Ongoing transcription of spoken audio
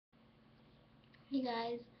Hey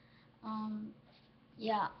guys, um,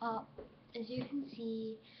 as you can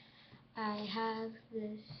see, I have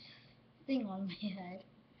this thing on my head,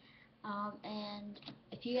 and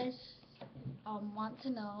if you guys, want to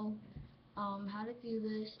know, how to do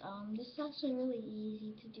this, this is actually really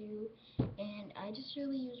easy to do, and I just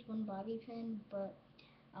really use one bobby pin, but,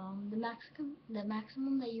 the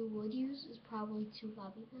maximum that you would use is probably two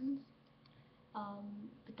bobby pins,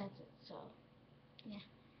 but that's it, so, yeah,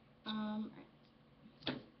 alright,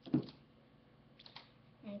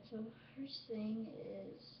 so first thing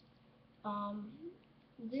is, Um,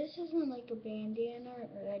 this isn't like a bandana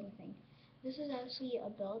or anything. This is actually a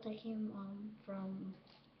belt that came from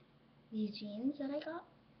these jeans that I got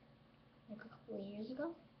like a couple of years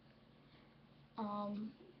ago.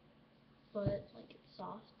 Um, but like it's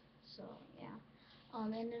soft, so yeah.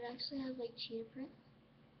 And it actually has like cheetah print.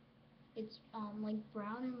 It's like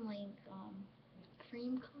brown and like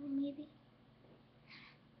cream color maybe.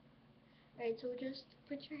 Alright, so just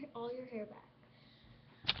put all your hair back.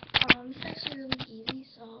 This is actually really easy,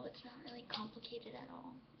 so it's not really complicated at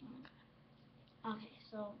all. Oh my god. Okay,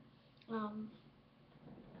 so um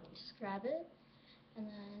just grab it and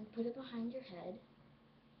then put it behind your head,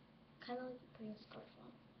 kind of like putting a scarf on,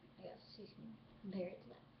 I guess you can compare it to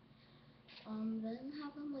that. Then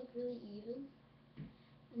have them like really even,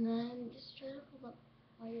 and then just try to hold up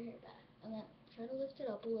all your hair back, and then try to lift it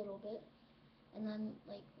up a little bit, and then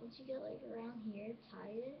like once you get like around here,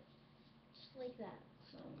 tie it just like that.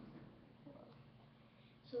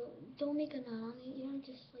 So don't make a knot on it,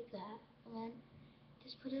 just like that, and then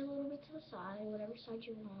just put it a little bit to the side, whatever side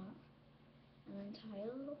you want, and then tie it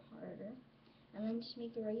a little harder, and then just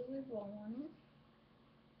make the regular bow on it.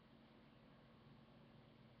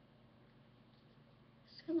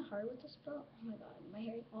 It's kind of hard with this belt. Oh my god, my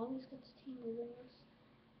hair always gets tangled in this.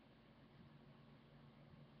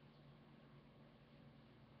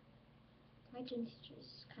 My gym teacher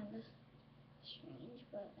is kind of strange,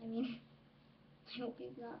 but I mean, I hope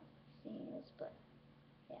he's not seeing this, but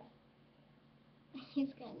yeah.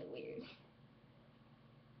 He's kind of weird.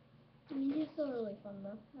 I mean, he's still really fun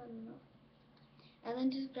though. I don't know. And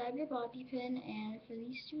then just grab your bobby pin, and for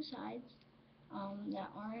these two sides, that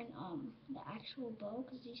aren't, the actual bow,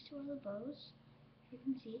 because these two are the bows, you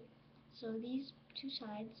can see. So these two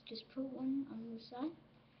sides, just put one on this side,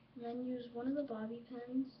 and then use one of the bobby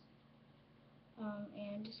pins,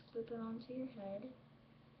 and just clip it onto your head.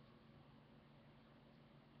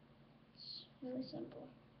 It's really simple.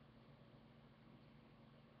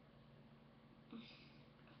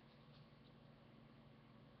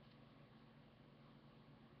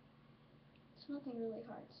 It's nothing really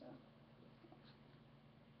hard, so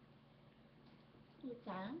like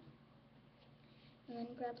that. And then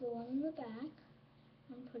grab the one in the back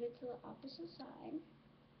and put it to the opposite side.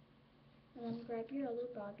 And then grab your other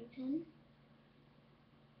bobby pin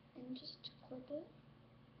and just clip it.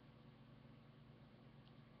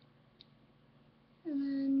 And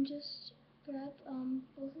then just grab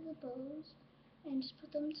both of the bows and just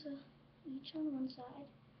put them to each on one side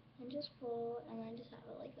and just fold, and then just have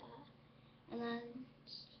it like that. And then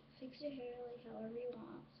just fix your hair like however you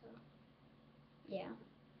want. So yeah.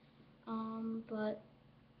 But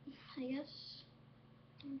I guess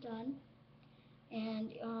I'm done.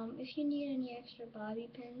 And if you need any extra bobby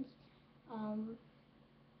pins, um,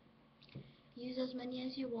 use as many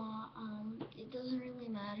as you want. It doesn't really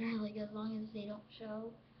matter, like as long as they don't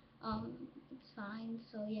show, it's fine.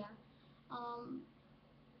 So yeah. Um,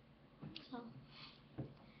 so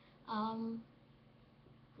um,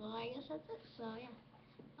 well, I guess that's it. So yeah.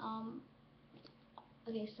 Um,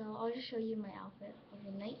 okay, so I'll just show you my outfit of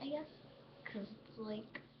the night, I guess, cause it's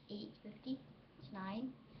like 8:50. It's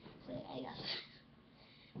 9. So I guess.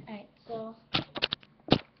 Alright, so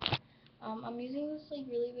I'm using this like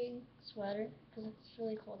really big sweater because it's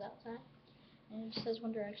really cold outside, and it just says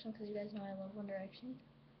One Direction because you guys know I love One Direction.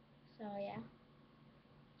 So yeah,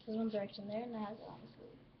 it says One Direction there, and it has it on the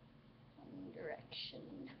sleeve. One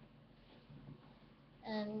Direction,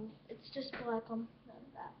 and it's just black on the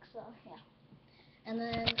back. So yeah, and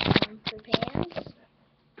then for pants,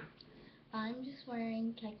 I'm just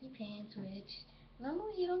wearing khaki pants, which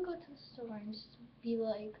normally you don't go to the store and just be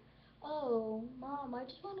like, oh, mom, I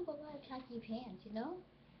just want to go buy khaki pants, you know?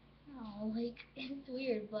 No, like, it's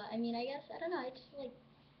weird, but I mean, I guess, I don't know,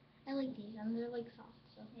 I like these, and they're like soft,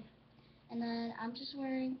 so yeah. And then I'm just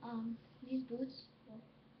wearing, these boots,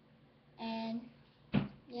 and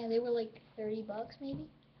yeah, they were like $30 maybe,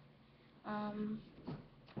 um,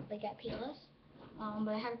 like at Payless,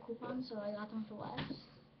 but I had a coupon, so I got them for less,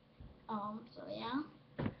 so yeah,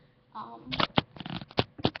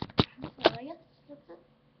 so I guess that's it.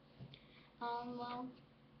 Well,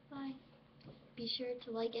 bye. Be sure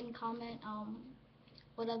to like and comment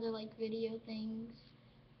what other like video things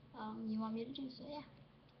you want me to do. So yeah.